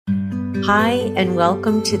Hi, and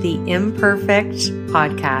welcome to the Imperfect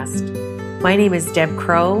Podcast. My name is Deb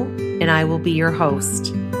Crow, and I will be your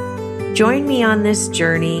host. Join me on this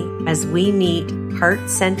journey as we meet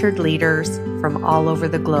heart-centered leaders from all over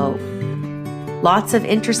the globe. Lots of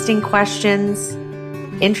interesting questions,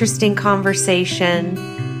 interesting conversation,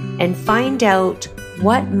 and find out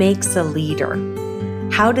what makes a leader.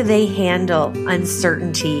 How do they handle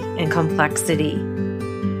uncertainty and complexity?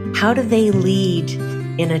 How do they lead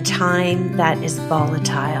in a time that is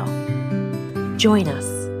volatile? Join us.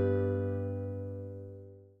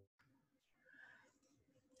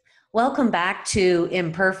 Welcome back to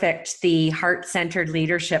Imperfect, the Heart-Centered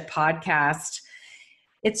Leadership Podcast.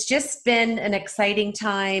 It's just been an exciting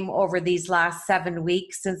time over these last 7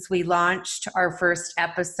 weeks since we launched our first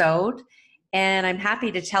episode. And I'm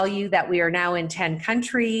happy to tell you that we are now in 10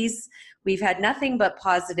 countries. We've had nothing but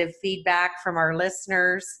positive feedback from our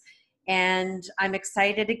listeners. And I'm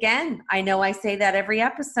excited again. I know I say that every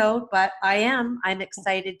episode, but I'm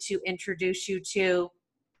excited to introduce you to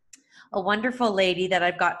a wonderful lady that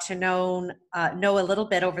I've got to know a little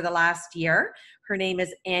bit over the last year. Her name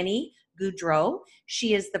is Annie Goudreau.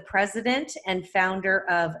 She is the president and founder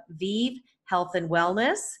of Vive Health and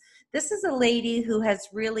Wellness. This is a lady who has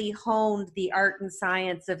really honed the art and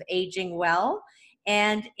science of aging well.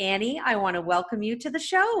 And Annie, I want to welcome you to the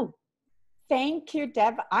show. Thank you,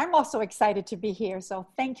 Deb. I'm also excited to be here. So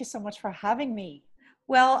thank you so much for having me.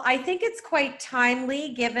 Well, I think it's quite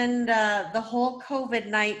timely given the whole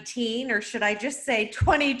COVID-19, or should I just say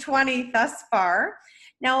 2020 thus far.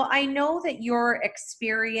 Now, I know that your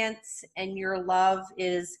experience and your love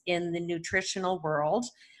is in the nutritional world.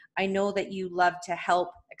 I know that you love to help,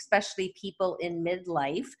 especially people in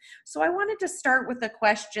midlife. So I wanted to start with a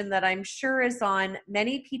question that I'm sure is on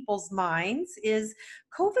many people's minds is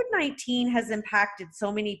COVID-19 has impacted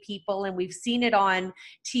so many people, and we've seen it on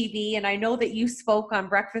TV. And I know that you spoke on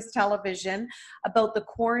breakfast television about the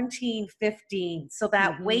quarantine 15. So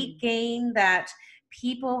that weight gain that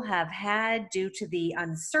people have had due to the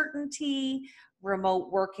uncertainty,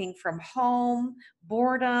 remote working from home,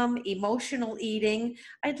 boredom, emotional eating.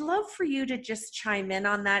 I'd love for you to just chime in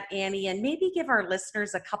on that, Annie, and maybe give our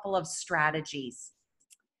listeners a couple of strategies.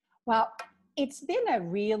 Well, it's been a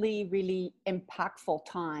really, really impactful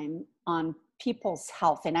time on people's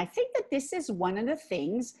health. And I think that this is one of the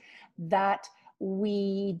things that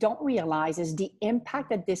we don't realize is the impact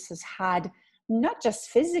that this has had, not just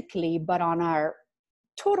physically, but on our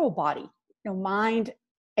total body, mind,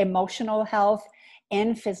 emotional health,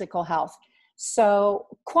 and physical health. So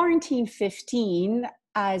quarantine 15,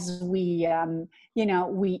 as we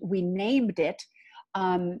named it,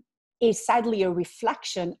 is sadly a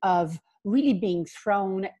reflection of really being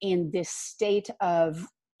thrown in this state of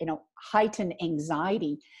heightened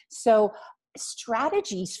anxiety. So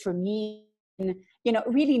strategies for me,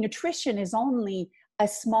 really nutrition is only a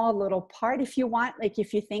small little part. If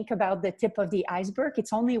you think about the tip of the iceberg,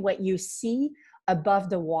 it's only what you see above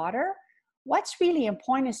the water. What's really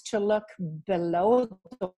important is to look below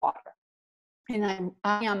the water. And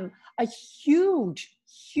I am a huge,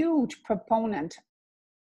 huge proponent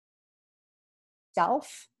of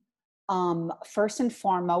first and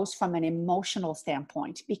foremost from an emotional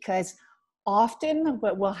standpoint, because often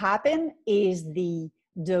what will happen is the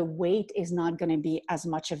weight is not going to be as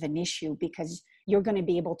much of an issue because you're going to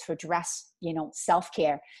be able to address,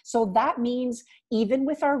 self-care. So that means even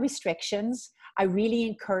with our restrictions, I really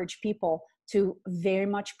encourage people to very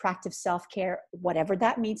much practice self-care, whatever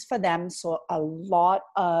that means for them. So a lot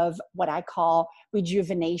of what I call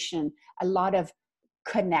rejuvenation, a lot of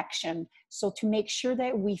connection. So to make sure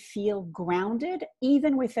that we feel grounded,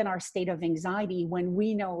 even within our state of anxiety, when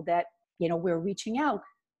we know that, we're reaching out,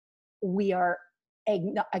 we are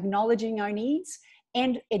acknowledging our needs,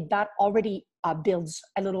 and that already builds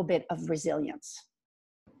a little bit of resilience.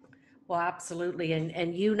 Well, absolutely. And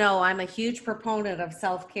I'm a huge proponent of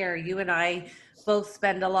self-care. You and I both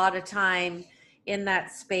spend a lot of time in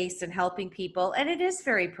that space and helping people. And it is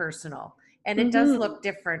very personal. And it does look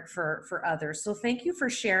different for others. So thank you for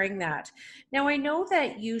sharing that. Now, I know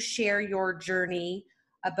that you share your journey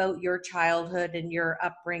about your childhood and your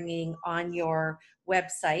upbringing on your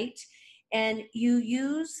website. And you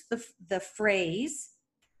use the phrase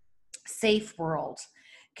safe world.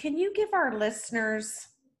 Can you give our listeners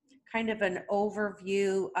kind of an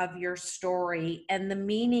overview of your story and the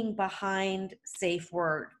meaning behind safe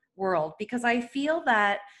world? Because I feel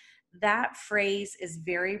that phrase is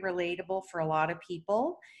very relatable for a lot of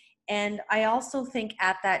people. And I also think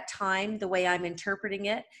at that time, the way I'm interpreting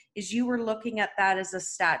it is you were looking at that as a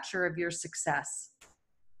stature of your success.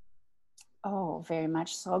 Oh, very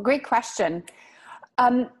much so. Great question.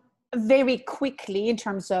 very quickly, in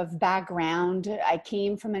terms of background, I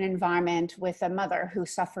came from an environment with a mother who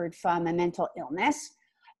suffered from a mental illness.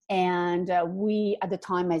 And we, at the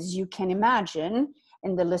time, as you can imagine,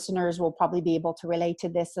 and the listeners will probably be able to relate to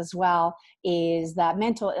this as well, is that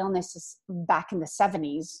mental illnesses back in the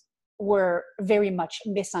 70s were very much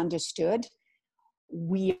misunderstood.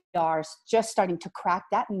 We are just starting to crack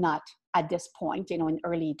that nut at this point, in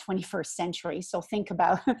early 21st century. So think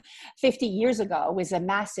about 50 years ago, it was a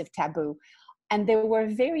massive taboo. And there were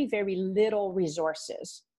very, very little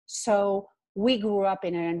resources. So we grew up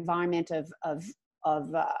in an environment of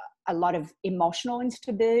a lot of emotional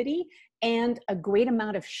instability and a great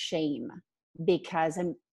amount of shame, because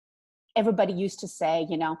everybody used to say,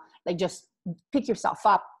 like, just pick yourself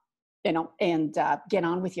up, and get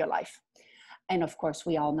on with your life. And of course,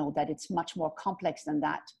 we all know that it's much more complex than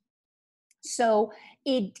that. So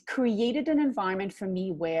it created an environment for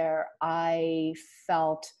me where I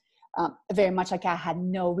felt very much like I had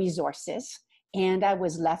no resources and I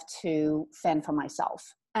was left to fend for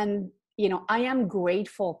myself. And, I am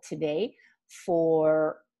grateful today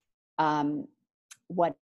for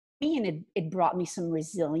what, and it brought me some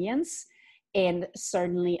resilience. And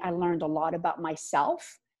certainly I learned a lot about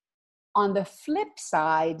myself. On the flip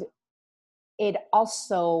side, it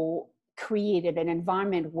also created an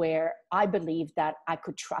environment where I believed that I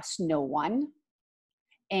could trust no one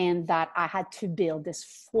and that I had to build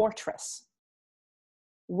this fortress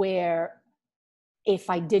where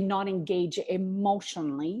if I did not engage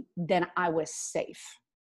emotionally, then I was safe.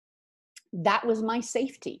 That was my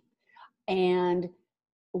safety. And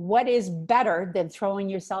what is better than throwing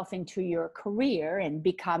yourself into your career and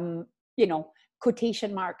become,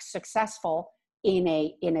 quotation marks, successful in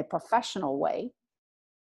a professional way,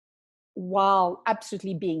 while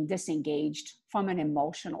absolutely being disengaged from an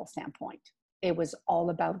emotional standpoint. It was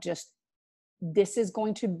all about just, this is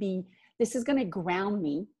going to ground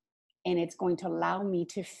me, and it's going to allow me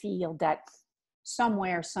to feel that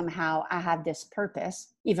somewhere, somehow I have this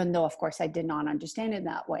purpose, even though, of course, I did not understand it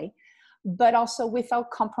that way, but also without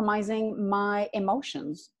compromising my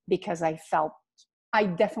emotions, because I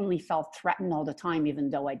definitely felt threatened all the time, even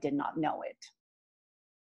though I did not know it.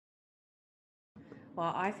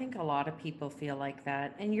 Well, I think a lot of people feel like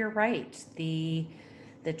that. And you're right. The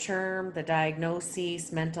term, the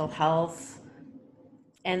diagnoses, mental health,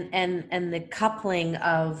 and the coupling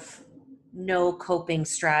of no coping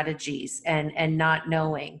strategies and not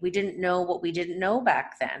knowing. We didn't know what we didn't know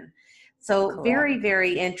back then. So Correct. very,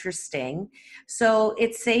 very interesting. So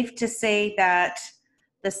it's safe to say that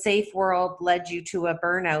the safe world led you to a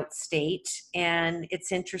burnout state. And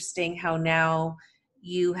it's interesting how now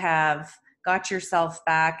you have got yourself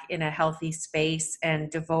back in a healthy space and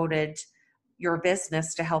devoted your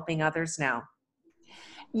business to helping others now.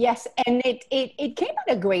 Yes, and it came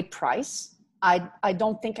at a great price. I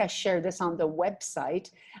don't think I shared this on the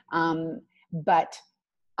website, but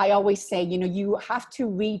I always say, you have to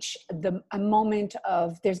reach a moment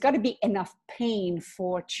of, there's got to be enough pain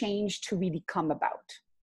for change to really come about.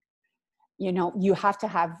 You have to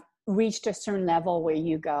have reached a certain level where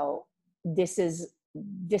you go, this is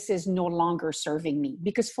no longer serving me,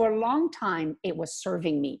 because for a long time it was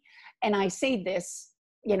serving me. And I say this,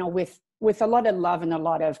 with a lot of love and a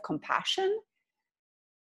lot of compassion,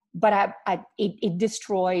 but I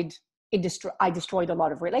destroyed a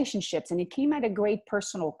lot of relationships, and it came at a great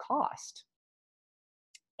personal cost.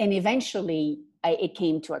 And eventually it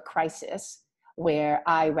came to a crisis where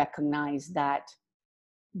I recognized that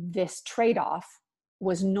this trade-off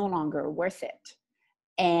was no longer worth it.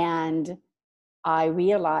 And I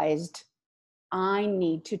realized I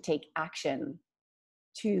need to take action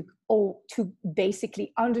to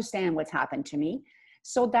basically understand what's happened to me,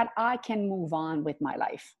 so that I can move on with my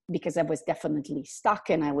life, because I was definitely stuck,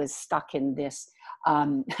 and I was stuck in this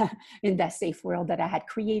in that safe world that I had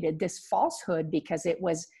created, this falsehood, because it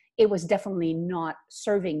was definitely not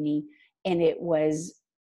serving me, and it was,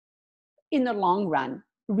 in the long run,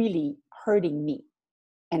 really hurting me.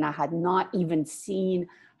 And I had not even seen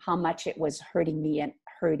how much it was hurting me and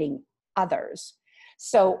hurting others.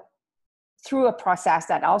 So through a process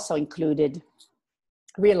that also included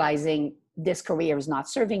realizing this career is not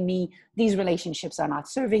serving me, these relationships are not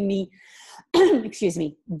serving me, excuse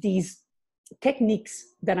me, these techniques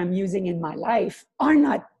that I'm using in my life are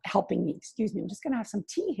not helping me. Excuse me, I'm just going to have some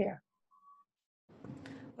tea here.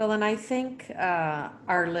 Well, and I think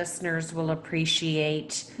our listeners will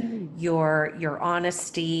appreciate your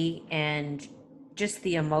honesty and just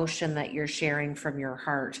the emotion that you're sharing from your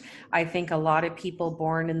heart. I think a lot of people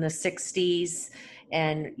born in the 60s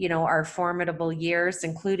and, our formidable years,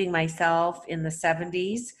 including myself in the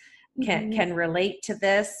 70s, Mhm. can relate to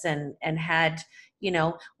this and had,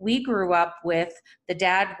 we grew up with the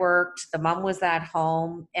dad worked, the mom was at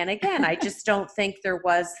home. And again, I just don't think there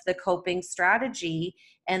was the coping strategy,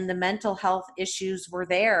 and the mental health issues were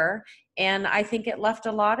there. And I think it left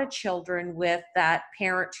a lot of children with that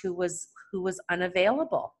parent who was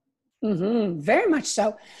unavailable. Very much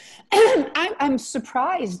so. I'm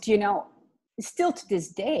surprised, still to this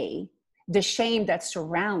day, the shame that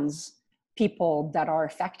surrounds people that are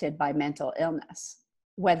affected by mental illness,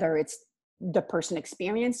 whether it's the person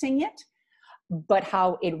experiencing it, but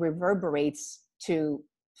how it reverberates to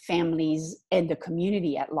families and the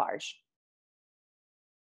community at large.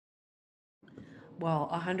 Well,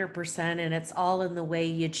 100%. And it's all in the way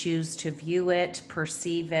you choose to view it,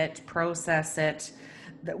 perceive it, process it.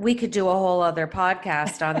 We could do a whole other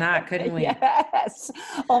podcast on that, couldn't we? Yes.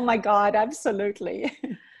 Oh my God, absolutely.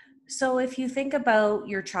 So if you think about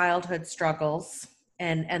your childhood struggles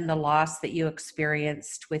and the loss that you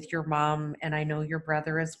experienced with your mom, and I know your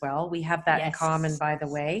brother as well, we have that in common, Yes. by the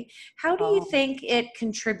way. How do you Oh, think it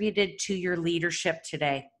contributed to your leadership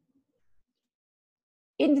today?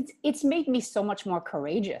 it's made me so much more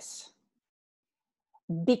courageous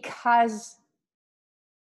because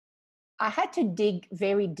I had to dig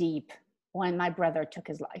very deep when my brother took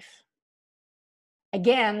his life.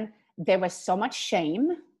 Again, there was so much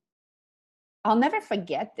shame. I'll never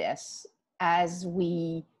forget this as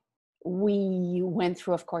we went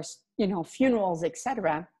through, of course, funerals,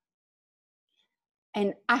 etc.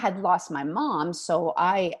 And I had lost my mom, so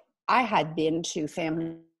I had been to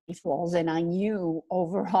family funerals, and I knew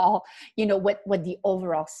overall, what the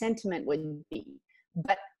overall sentiment would be.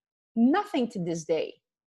 But nothing to this day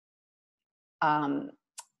um,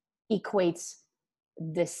 equates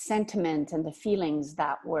the sentiment and the feelings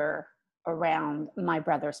that were around my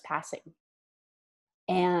brother's passing.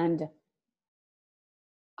 And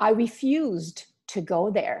I refused to go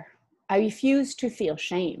there. I refused to feel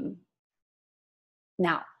shame.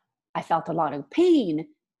 Now, I felt a lot of pain,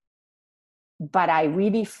 but I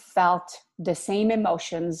really felt the same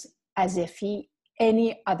emotions as if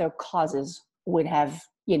any other causes would have,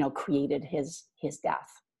 created his death.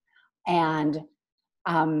 And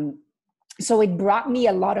um, so it brought me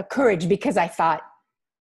a lot of courage because I thought,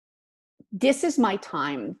 this is my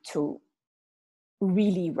time to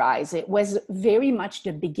really rise. It was very much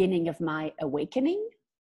the beginning of my awakening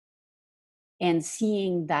and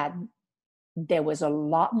seeing that there was a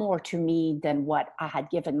lot more to me than what I had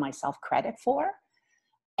given myself credit for.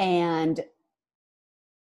 And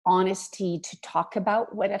honesty to talk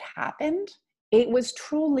about what had happened. It was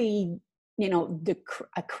truly,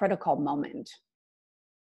 a critical moment.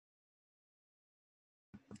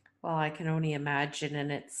 Well, I can only imagine.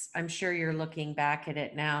 And I'm sure you're looking back at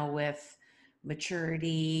it now with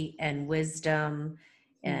maturity and wisdom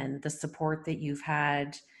Mm. and the support that you've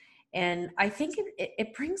had. And I think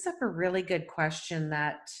it brings up a really good question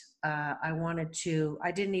that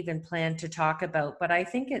I didn't even plan to talk about, but I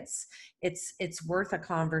think it's worth a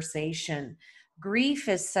conversation. Grief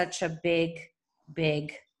is such a big,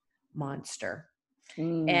 big monster.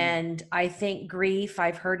 Mm. And I think grief,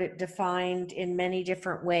 I've heard it defined in many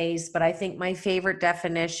different ways, but I think my favorite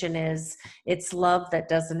definition is it's love that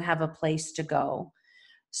doesn't have a place to go.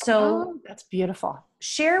 So Oh, that's beautiful.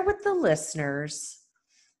 share with the listeners,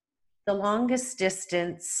 the longest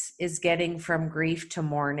distance is getting from grief to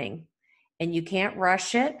mourning. And you can't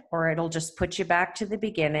rush it or it'll just put you back to the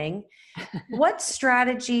beginning. What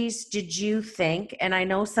strategies did you think? And I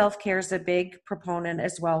know self care is a big proponent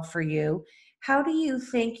as well for you. How do you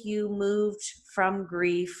think you moved from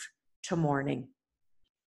grief to mourning?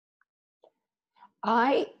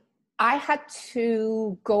 I I had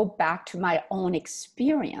to go back to my own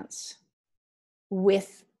experience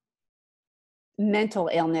with mental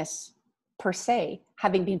illness per se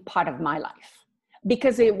having been part of my life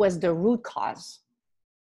because it was the root cause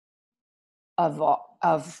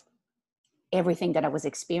of everything that I was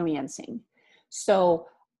experiencing. So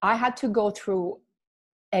I had to go through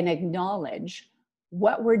and acknowledge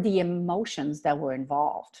what were the emotions that were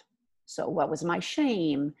involved. So what was my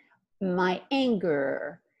shame, my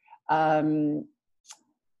anger, um,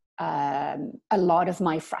 a lot of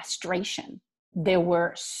my frustration. There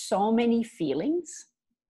were so many feelings.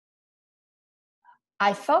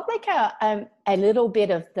 I felt like a little bit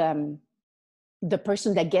of the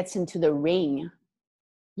person that gets into the ring,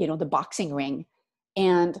 the boxing ring,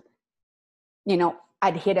 and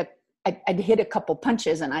I'd hit I'd hit a couple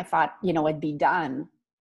punches, and I thought, I'd be done,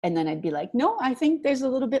 and then I'd be like, no, I think there's a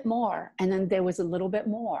little bit more, and then there was a little bit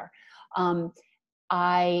more. Um,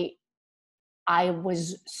 I I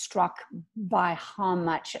was struck by how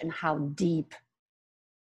much and how deep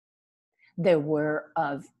there were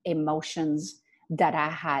of emotions that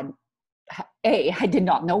I did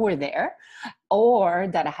not know were there, or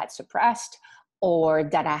that I had suppressed, or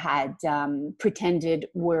that I had pretended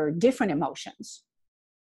were different emotions.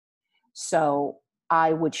 So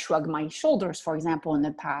I would shrug my shoulders, for example, in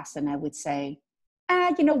the past, and I would say,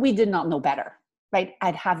 we did not know better, right?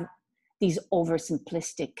 I'd have these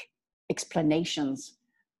oversimplistic explanations,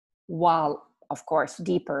 while, of course,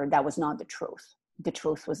 deeper, that was not the truth. The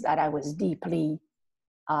truth was that I was deeply,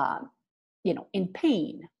 in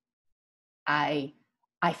pain. I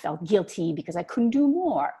felt guilty because I couldn't do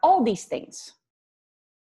more, all these things.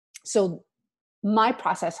 So my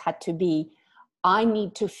process had to be, I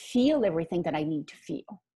need to feel everything that I need to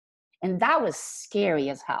feel. And that was scary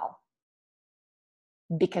as hell,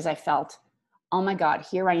 because I felt, oh my God,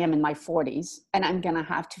 here I am in my 40s and I'm going to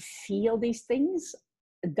have to feel these things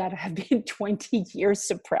that have been 20 years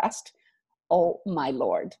suppressed. Oh my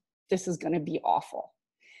Lord, this is going to be awful.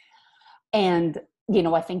 And,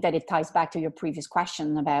 I think that it ties back to your previous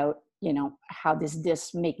question about, how does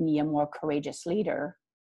this make me a more courageous leader?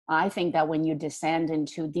 I think that when you descend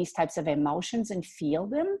into these types of emotions and feel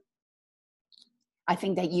them, I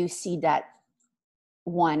think that you see that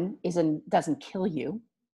one doesn't kill you.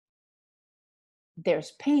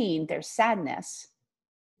 There's pain, there's sadness,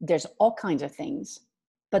 there's all kinds of things,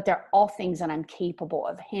 but they're all things that I'm capable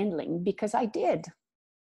of handling because I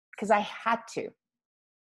had to.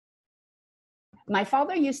 My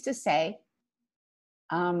father used to say,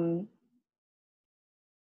 some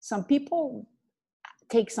people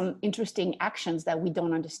take some interesting actions that we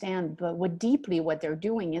don't understand, but what they're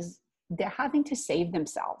doing is they're having to save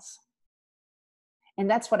themselves. And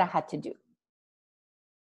that's what I had to do.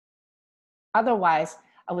 Otherwise,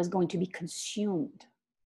 I was going to be consumed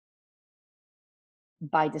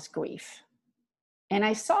by this grief. And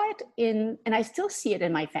I saw it and I still see it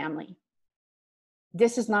in my family.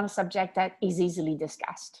 This is not a subject that is easily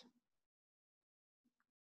discussed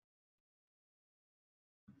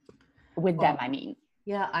with them, I mean.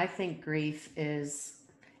 Yeah, I think grief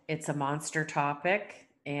it's a monster topic,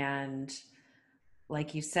 and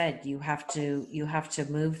like you said, you have to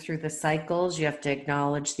move through the cycles, you have to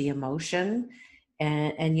acknowledge the emotion,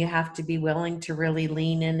 and you have to be willing to really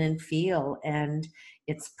lean in and feel, and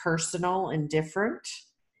it's personal and different.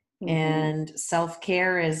 Mm-hmm. And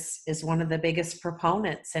self-care is one of the biggest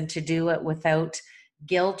proponents, and to do it without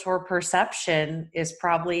guilt or perception is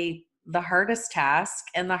probably the hardest task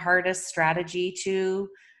and the hardest strategy to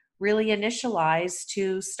really initialize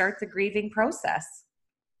to start the grieving process.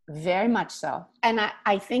 Very much so. And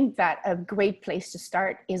I think that a great place to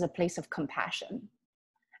start is a place of compassion,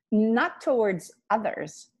 not towards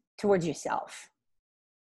others, towards yourself.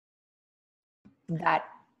 That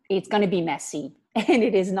it's going to be messy and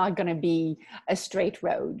it is not going to be a straight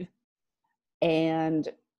road.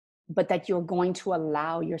 But that you're going to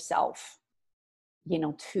allow yourself,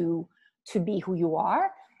 to be who you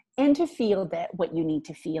are and to feel that what you need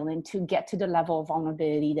to feel and to get to the level of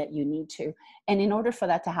vulnerability that you need to. And in order for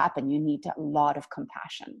that to happen, you need a lot of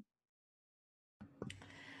compassion.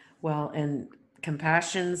 Well, and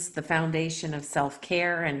compassion's the foundation of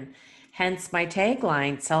self-care, and hence my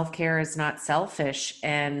tagline, self-care is not selfish.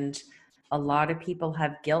 And a lot of people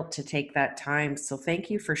have guilt to take that time. So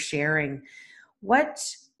thank you for sharing.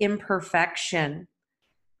 What imperfection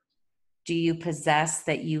do you possess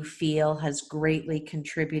that you feel has greatly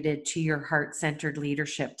contributed to your heart-centered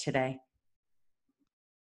leadership today?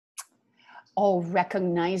 Oh,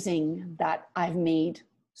 recognizing that I've made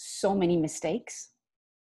so many mistakes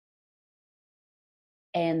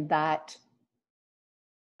and that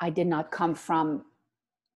I did not come from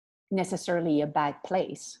necessarily a bad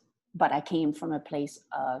place, but I came from a place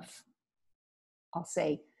of, I'll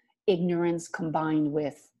say, ignorance combined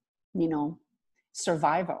with,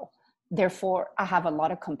 survival. Therefore, I have a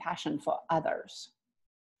lot of compassion for others.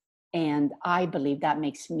 And I believe that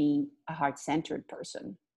makes me a heart-centered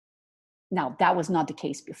person. Now, that was not the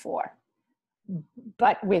case before.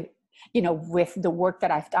 But with the work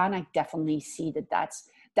that I've done, I definitely see that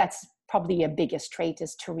that's probably a biggest trait,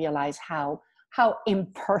 is to realize how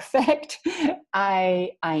imperfect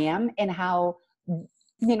I am, and how,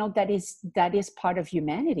 that is part of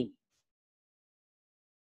humanity.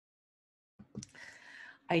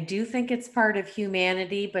 I do think it's part of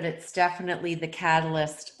humanity, but it's definitely the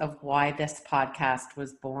catalyst of why this podcast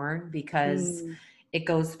was born, because it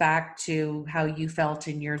goes back to how you felt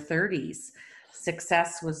in your 30s.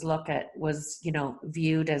 Success was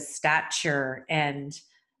viewed as stature and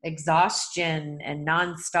exhaustion and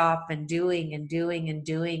nonstop and doing and doing and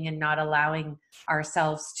doing and not allowing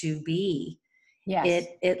ourselves to be. Yes.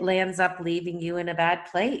 It lands up leaving you in a bad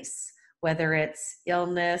place. whether it's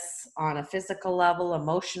illness on a physical level,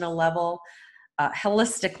 emotional level,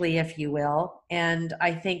 holistically, if you will. And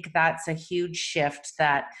I think that's a huge shift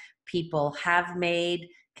that people have made,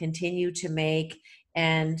 continue to make,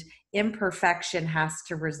 and imperfection has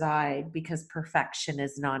to reside because perfection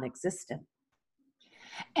is non-existent.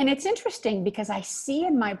 And it's interesting because I see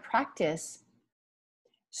in my practice,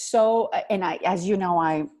 so, and I, as you know,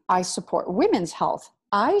 I support women's health.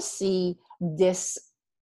 I see this,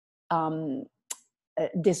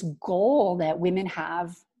 this goal that women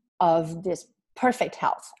have of this perfect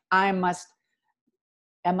health. I must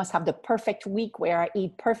have the perfect week where I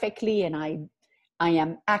eat perfectly and I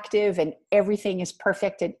am active and everything is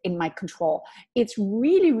perfect and in my control. It's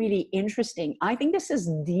really, really interesting. I think this is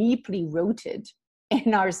deeply rooted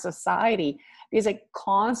in our society because I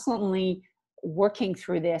constantly working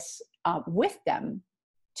through this with them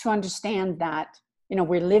to understand that, you know,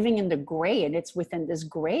 we're living in the gray, and it's within this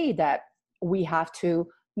gray that we have to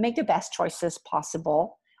make the best choices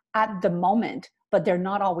possible at the moment, but they're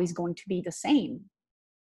not always going to be the same.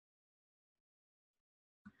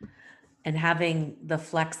 And having the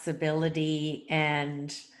flexibility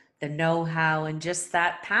and the know-how and just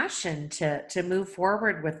that passion to move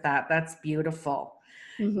forward with that. That's beautiful.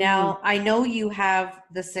 Mm-hmm. Now, I know you have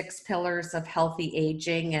the 6 pillars of healthy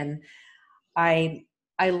aging, and I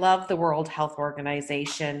I love the World Health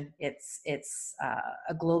Organization. It's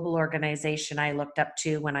a global organization I looked up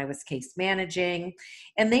to when I was case managing,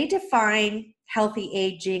 and they define healthy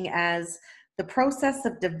aging as the process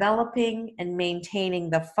of developing and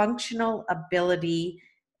maintaining the functional ability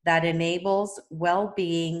that enables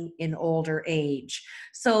well-being in older age.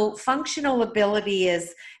 So functional ability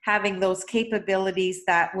is having those capabilities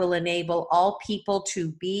that will enable all people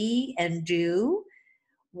to be and do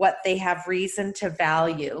what they have reason to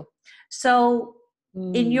value. So,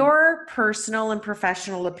 in Mm. your personal and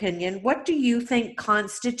professional opinion, what do you think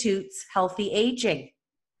constitutes healthy aging?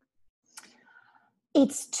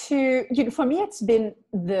 It's to, you know, for me, it's been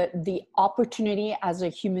the opportunity as a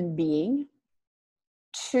human being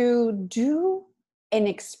to do and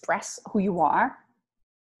express who you are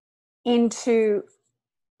into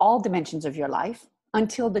all dimensions of your life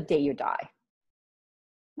until the day you die.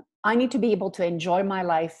 I need to be able to enjoy my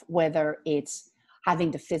life, whether it's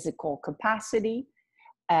having the physical capacity,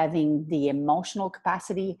 having the emotional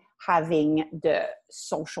capacity, having the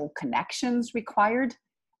social connections required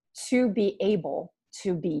to be able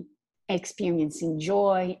to be experiencing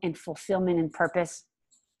joy and fulfillment and purpose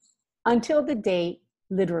until the day,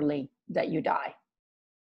 literally, that you die.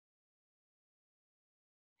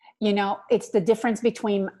 You know, it's the difference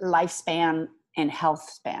between lifespan and health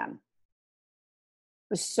span.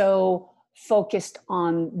 We're so focused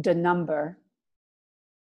on the number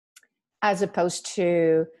as opposed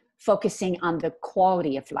to focusing on the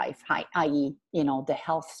quality of life, i.e., you know, the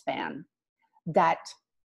health span, that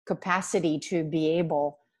capacity to be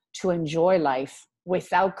able to enjoy life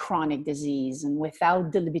without chronic disease and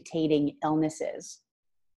without debilitating illnesses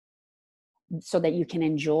so that you can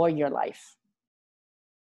enjoy your life.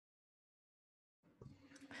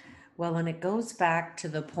 Well, and it goes back to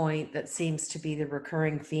the point that seems to be the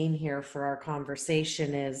recurring theme here for our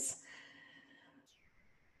conversation is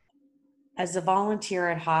as a volunteer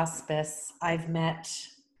at hospice, I've met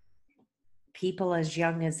people as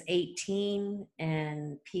young as 18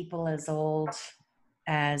 and people as old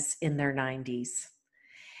as in their 90s.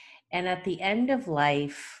 And at the end of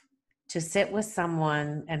life, to sit with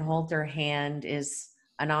someone and hold their hand is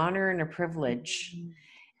an honor and a privilege.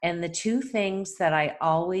 And the two things that I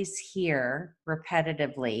always hear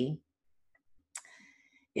repetitively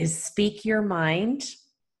is speak your mind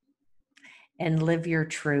and live your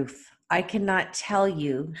truth. I cannot tell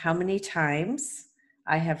you how many times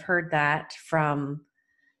I have heard that from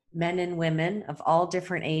men and women of all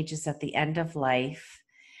different ages at the end of life,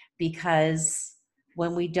 because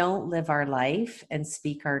when we don't live our life and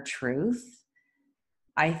speak our truth,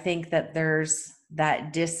 I think that there's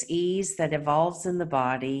that dis-ease that evolves in the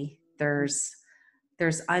body. There's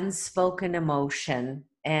unspoken emotion.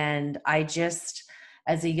 And I just,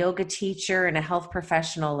 as a yoga teacher and a health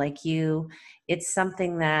professional like you, it's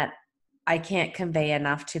something that I can't convey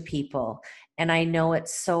enough to people. And I know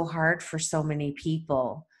it's so hard for so many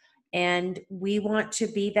people. And we want to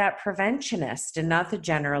be that preventionist and not the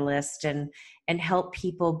generalist, and help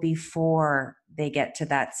people before they get to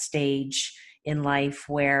that stage in life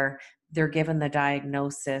where they're given the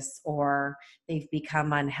diagnosis or they've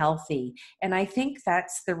become unhealthy. And I think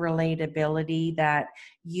that's the relatability that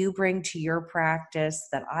you bring to your practice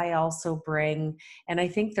that I also bring. And I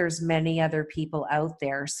think there's many other people out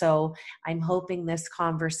there. So I'm hoping this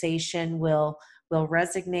conversation will will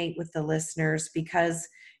resonate with the listeners, because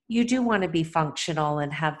you do want to be functional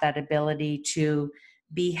and have that ability to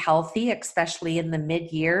be healthy, especially in the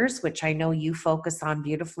mid years, which I know you focus on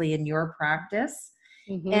beautifully in your practice.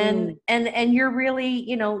 Mm-hmm. And you're really,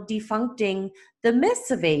 defuncting the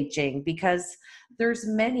myths of aging, because there's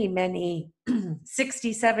many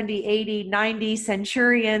 60, 70, 80, 90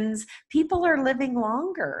 centurions. People are living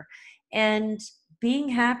longer, and being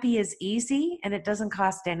happy is easy and it doesn't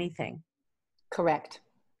cost anything. Correct.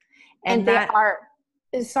 And And there that, are,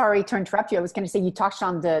 sorry to interrupt you. I was going to say, you touched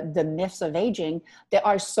on the myths of aging. There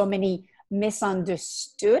are so many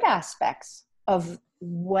misunderstood aspects of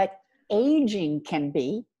what aging can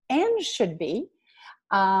be and should be,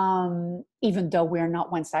 even though we're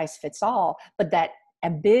not one size fits all. But that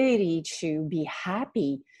ability to be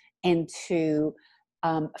happy and to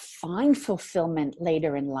find fulfillment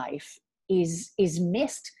later in life is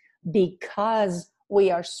missed because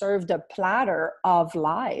we are served a platter of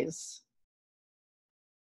lies.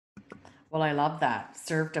 well, I love that.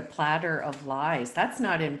 Served a platter of lies. That's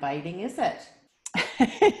not inviting, is it?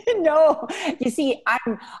 No, you see,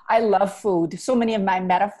 I love food. So many of my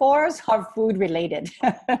metaphors are food related.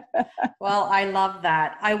 Well, I love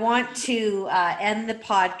that. I want to end the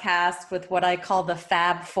podcast with what I call the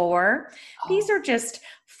Fab Four. These Oh, are just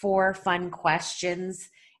four fun questions,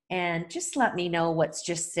 and just let me know what's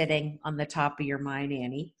just sitting on the top of your mind,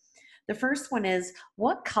 Annie. The first one is,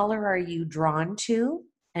 what color are you drawn to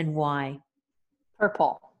and why?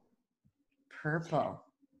 purple. Purple.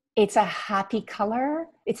 It's a happy color.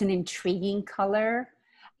 It's an intriguing color,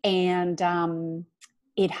 and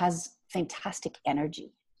it has fantastic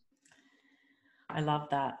energy. I love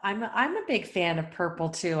that. I'm a big fan of purple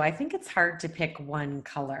too. I think it's hard to pick one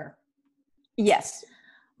color. Yes.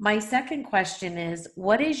 My second question is,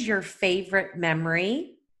 what is your favorite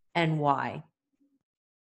memory and why?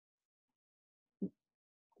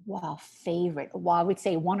 Well, favorite. Well, I would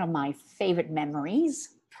say one of my favorite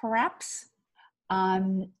memories, perhaps,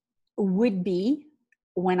 um, would be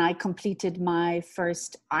when I completed my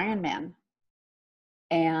first Ironman.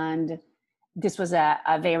 And this was a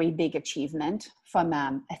very big achievement from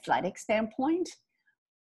an athletic standpoint.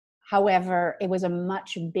 However, it was a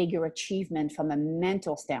much bigger achievement from a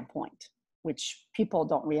mental standpoint, which people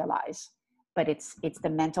don't realize. But it's the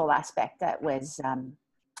mental aspect that was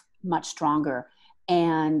much stronger.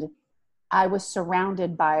 And I was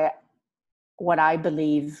surrounded by what I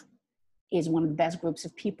believe is one of the best groups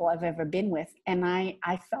of people I've ever been with. And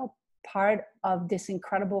I felt part of this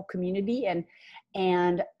incredible community.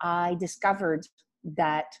 And I discovered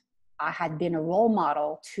that I had been a role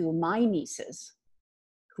model to my nieces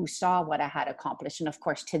who saw what I had accomplished. And of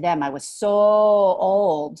course, to them, I was so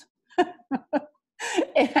old.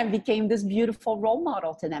 And I became this beautiful role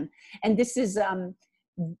model to them. And this is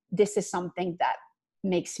something that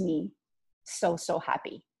makes me so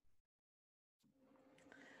happy.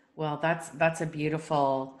 Well, that's a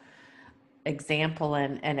beautiful example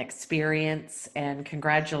and experience, and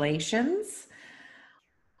congratulations.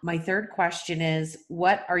 My third question is,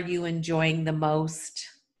 what are you enjoying the most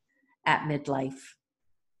at midlife?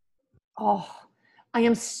 Oh, I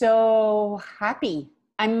am so happy.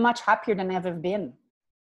 I'm much happier than I've ever been.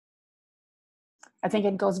 I think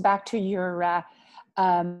it goes back to your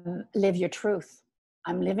live your truth.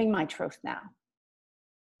 I'm living my truth now.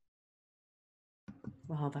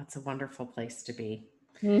 Well, that's a wonderful place to be.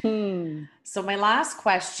 Mm-hmm. So my last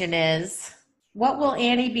question is, what will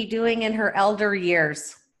Annie be doing in her elder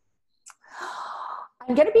years?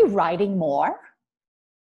 I'm going to be writing more.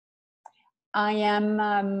 I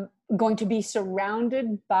am going to be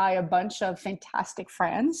surrounded by a bunch of fantastic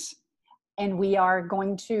friends, and we are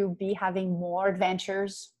going to be having more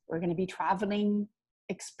adventures. We're going to be traveling,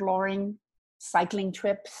 exploring, cycling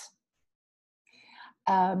trips.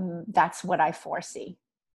 That's what I foresee.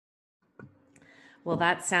 Well,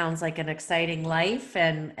 that sounds like an exciting life.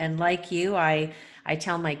 And like you, I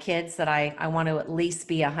tell my kids that I want to at least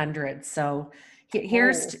be 100. So Oh,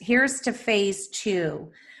 here's to phase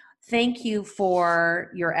two. Thank you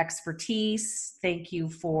for your expertise. Thank you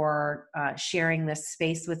for sharing this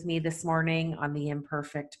space with me this morning on the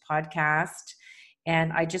Imperfect podcast.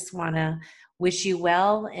 And I just want to wish you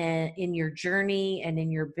well in your journey and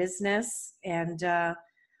in your business. And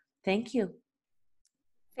thank you.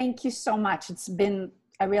 thank you so much. It's been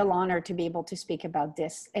a real honor to be able to speak about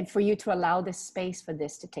this and for you to allow this space for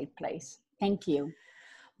this to take place. Thank you.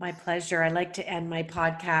 My pleasure. I like to end my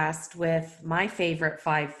podcast with my favorite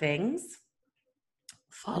 5 things.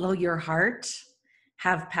 Follow your heart,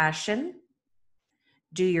 have passion,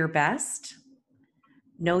 do your best,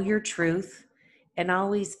 know your truth, and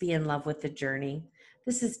always be in love with the journey.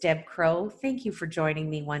 This is Deb Crow. Thank you for joining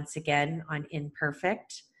me once again on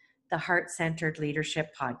Imperfect, the Heart Centered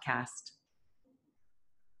Leadership Podcast.